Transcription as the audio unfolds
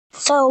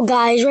So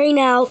guys, right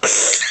now,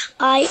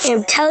 I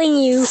am telling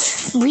you,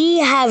 we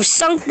have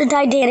sunk the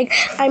Titanic.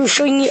 I'm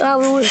showing you, I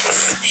will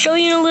show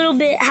you in a little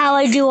bit how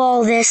I do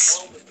all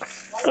this.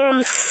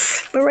 But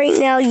right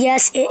now,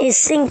 yes, it is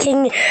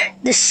sinking.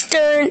 The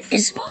stern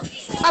is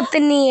up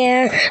in the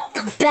air.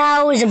 The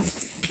bow is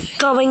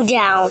going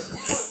down.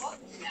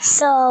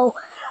 So,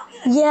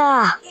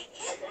 yeah,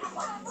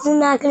 it's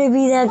not going to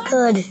be that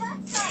good.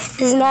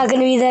 It's not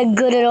going to be that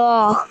good at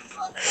all.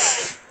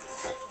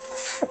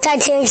 The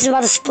Titanic is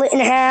about to split in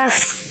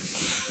half.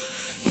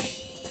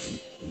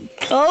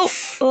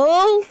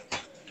 Oh,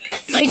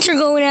 lights are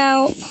going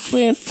out.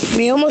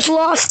 We almost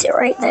lost it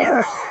right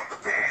there.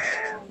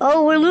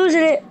 Oh, we're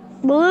losing it.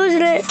 We're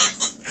losing it.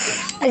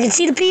 I can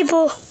see the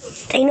people.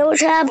 They know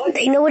what's happening.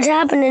 They know what's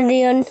happening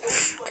to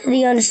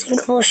the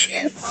unsinkable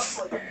ship.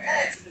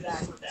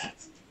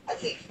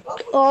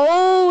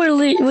 Oh, we're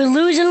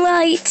losing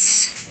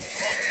lights.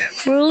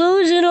 We're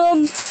losing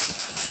them.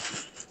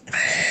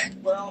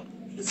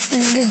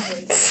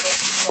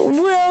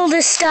 Will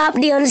this stop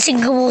the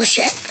unsinkable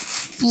ship?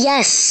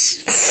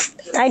 Yes.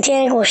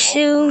 Titanic will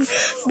soon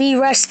be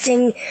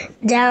resting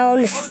down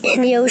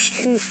in the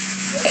ocean.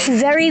 A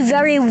very,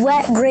 very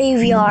wet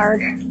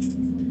graveyard.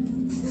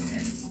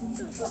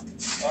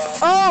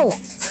 Oh!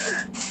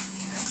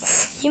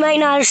 You might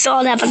not have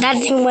saw that, but that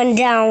thing went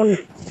down.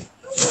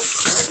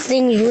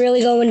 Thing's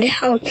really going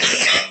down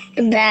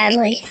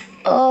badly.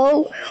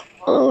 Oh,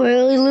 we're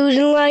really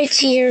losing lights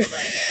here.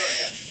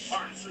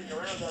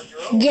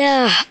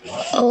 Yeah.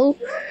 Oh.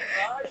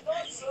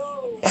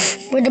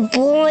 We're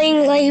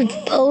deploying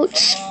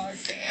lifeboats.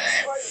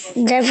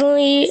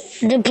 Definitely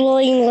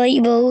deploying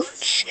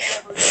lifeboats.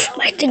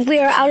 I think we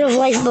are out of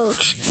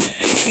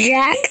lifeboats.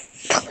 Jack,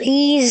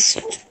 please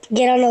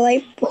get on a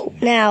lifeboat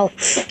now.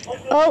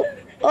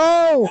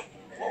 Oh,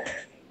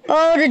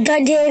 the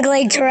Titanic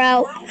lights are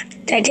out.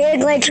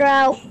 Titanic lights are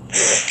out.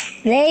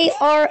 They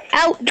are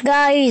out,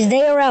 guys.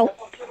 They are out.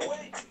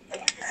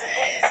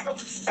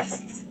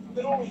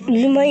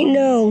 You might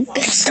know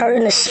it's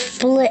starting to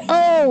split.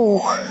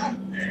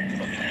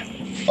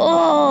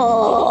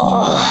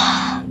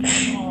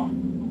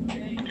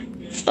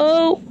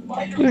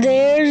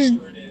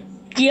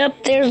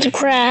 There's the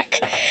crack.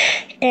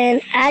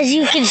 And as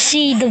you can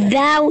see, the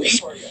bow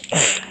is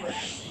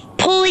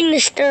pulling the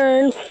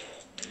stern.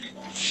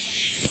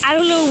 I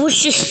don't know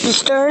which is the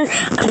stern.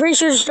 I'm pretty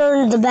sure the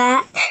stern is the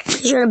back.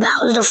 Pretty sure the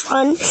bow is the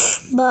front.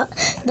 But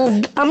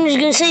I'm just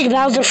going to say the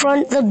bow is the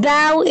front. The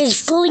bow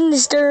is pulling the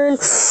stern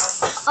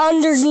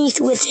underneath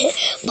with it.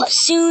 But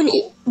soon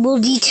it will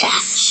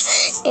detach.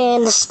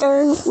 And the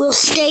stern will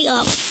stay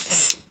up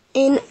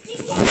in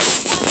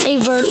a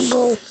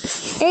vertical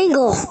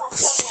angle.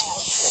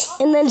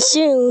 And then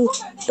soon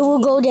it will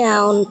go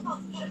down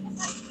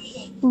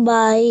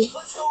by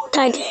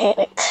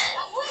Titanic.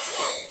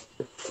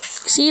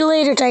 See you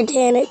later,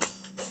 Titanic.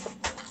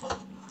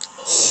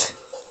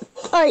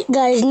 Alright,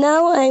 guys,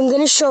 now I'm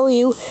going to show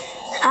you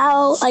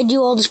how I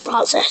do all this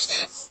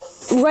process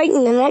right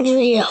in the next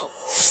video.